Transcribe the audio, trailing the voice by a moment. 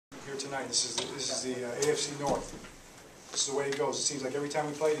here tonight. This is the AFC North. This is the way it goes. It seems like every time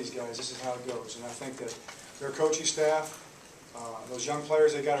we play these guys, this is how it goes. And I think that their coaching staff, those young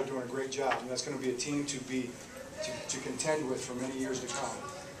players they got are doing a great job. And that's going to be a team to contend with for many years to come.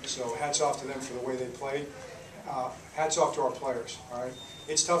 So hats off to them for the way they played. Hats off to our players. All right,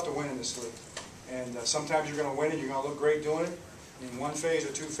 it's tough to win in this league, and sometimes you're going to win and you're going to look great doing it in one phase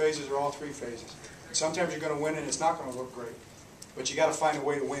or two phases or all three phases. And sometimes you're going to win and it's not going to look great, but you got to find a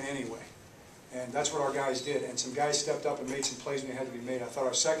way to win anyway. And that's what our guys did. And some guys stepped up and made some plays when they had to be made. I thought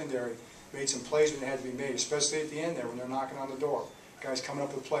our secondary made some plays when they had to be made, especially at the end there when they're knocking on the door. Guys coming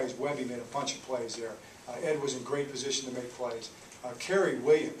up with plays. Webby made a bunch of plays there. Ed was in great position to make plays. Kerry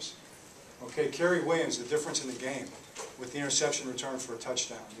Williams. Okay, Kerry Williams, the difference in the game with the interception return for a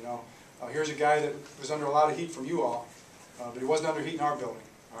touchdown. You know, here's a guy that was under a lot of heat from you all, but he wasn't under heat in our building,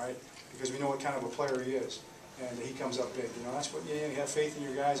 all right, because we know what kind of a player he is, and he comes up big. You know, that's what you have faith in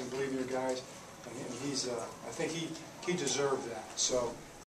your guys and believe in your guys, and he's. I think he deserved that. So